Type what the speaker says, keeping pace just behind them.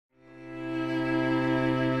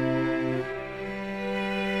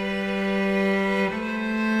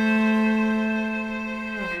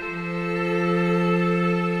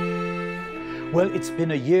Well, it's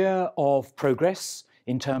been a year of progress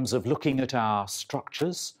in terms of looking at our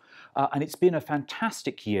structures, and it's been a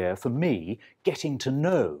fantastic year for me getting to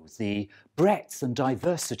know the breadth and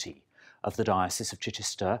diversity of the Diocese of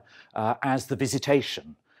Chichester as the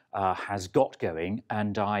visitation has got going,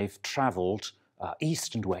 and I've travelled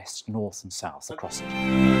east and west, north and south across it.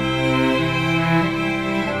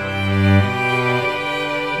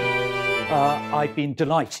 I've been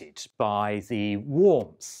delighted by the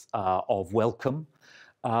warmth of welcome,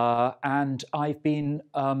 and I've been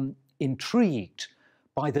intrigued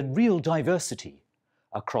by the real diversity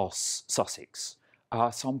across Sussex.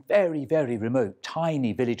 Some very, very remote,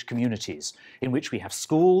 tiny village communities in which we have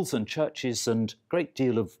schools and churches and a great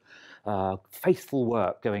deal of faithful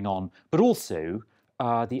work going on, but also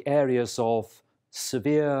the areas of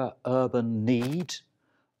severe urban need,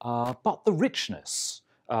 but the richness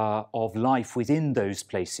of life within those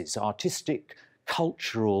places, artistic,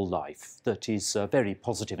 cultural life that is very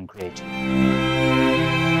positive and creative.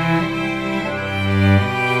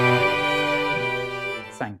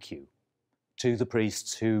 Thank you to the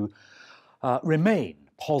priests who remain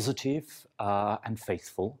positive and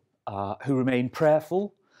faithful, who remain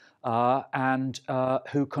prayerful, and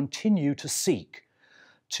who continue to seek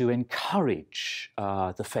to encourage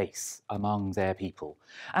the faith among their people.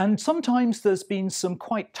 And sometimes there's been some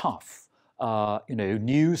quite tough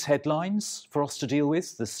news headlines for us to deal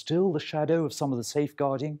with. There's still the shadow of some of the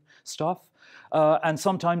safeguarding stuff, and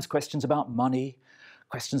sometimes questions about money,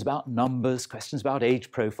 questions about numbers, questions about age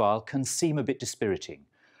profile can seem a bit dispiriting.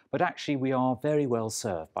 But actually we are very well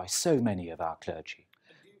served by so many of our clergy.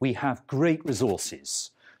 We have great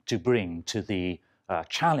resources to bring to the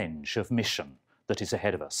challenge of mission that is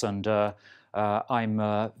ahead of us, and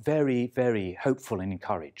I'm very, very hopeful and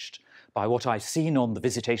encouraged by what I've seen on the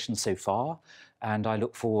visitation so far, and I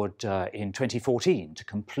look forward in 2014 to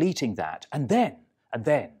completing that, and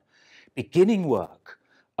then beginning work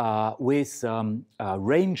with a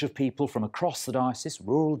range of people from across the diocese,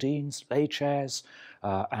 rural deans, lay chairs,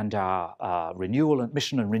 and our renewal and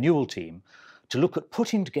mission and renewal team, to look at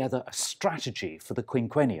putting together a strategy for the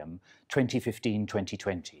quinquennium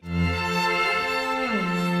 2015-2020.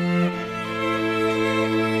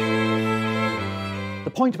 The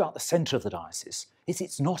point about the centre of the diocese is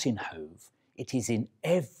it's not in Hove, it is in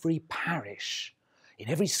every parish, in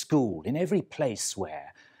every school, in every place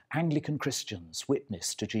where Anglican Christians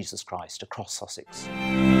witness to Jesus Christ across Sussex.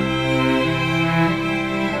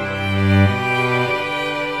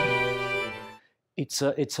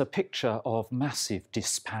 It's a picture of massive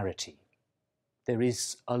disparity. There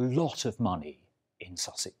is a lot of money in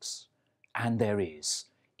Sussex, and there is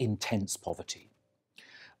intense poverty.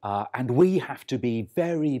 And we have to be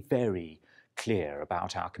very, very clear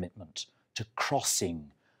about our commitment to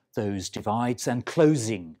crossing those divides and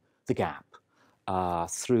closing the gap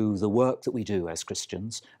through the work that we do as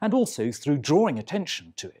Christians, and also through drawing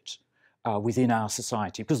attention to it within our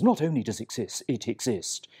society. Because not only does it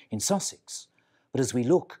exist in Sussex, but as we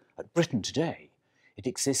look at Britain today, it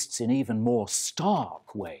exists in even more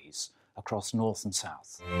stark ways across north and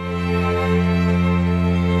south.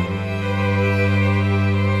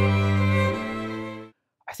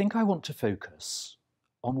 I think I want to focus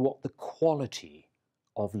on what the quality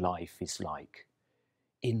of life is like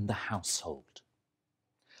in the household.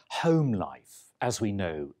 Home life, as we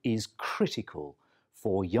know, is critical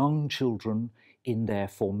for young children in their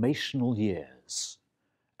formational years,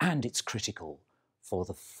 and it's critical for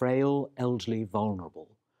the frail, elderly,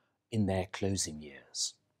 vulnerable in their closing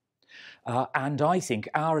years. And I think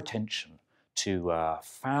our attention to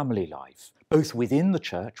family life, both within the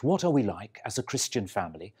church, what are we like as a Christian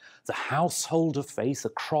family, the household of faith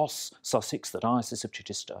across Sussex, the Diocese of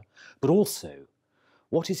Chichester, but also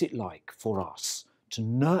what is it like for us to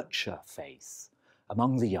nurture faith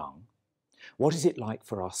among the young? What is it like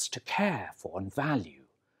for us to care for and value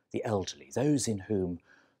the elderly, those in whom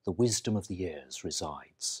the wisdom of the years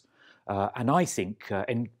resides? And I think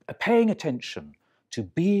in paying attention to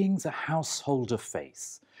being the household of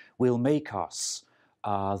faith will make us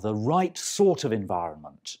the right sort of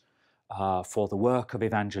environment for the work of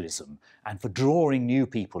evangelism and for drawing new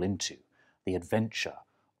people into the adventure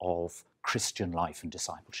of Christian life and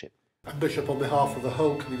discipleship. And Bishop, on behalf of the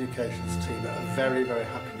whole communications team, a very, very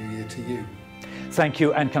happy New Year to you. Thank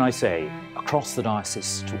you, and can I say, across the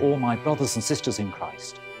diocese, to all my brothers and sisters in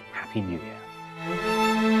Christ, Happy New Year.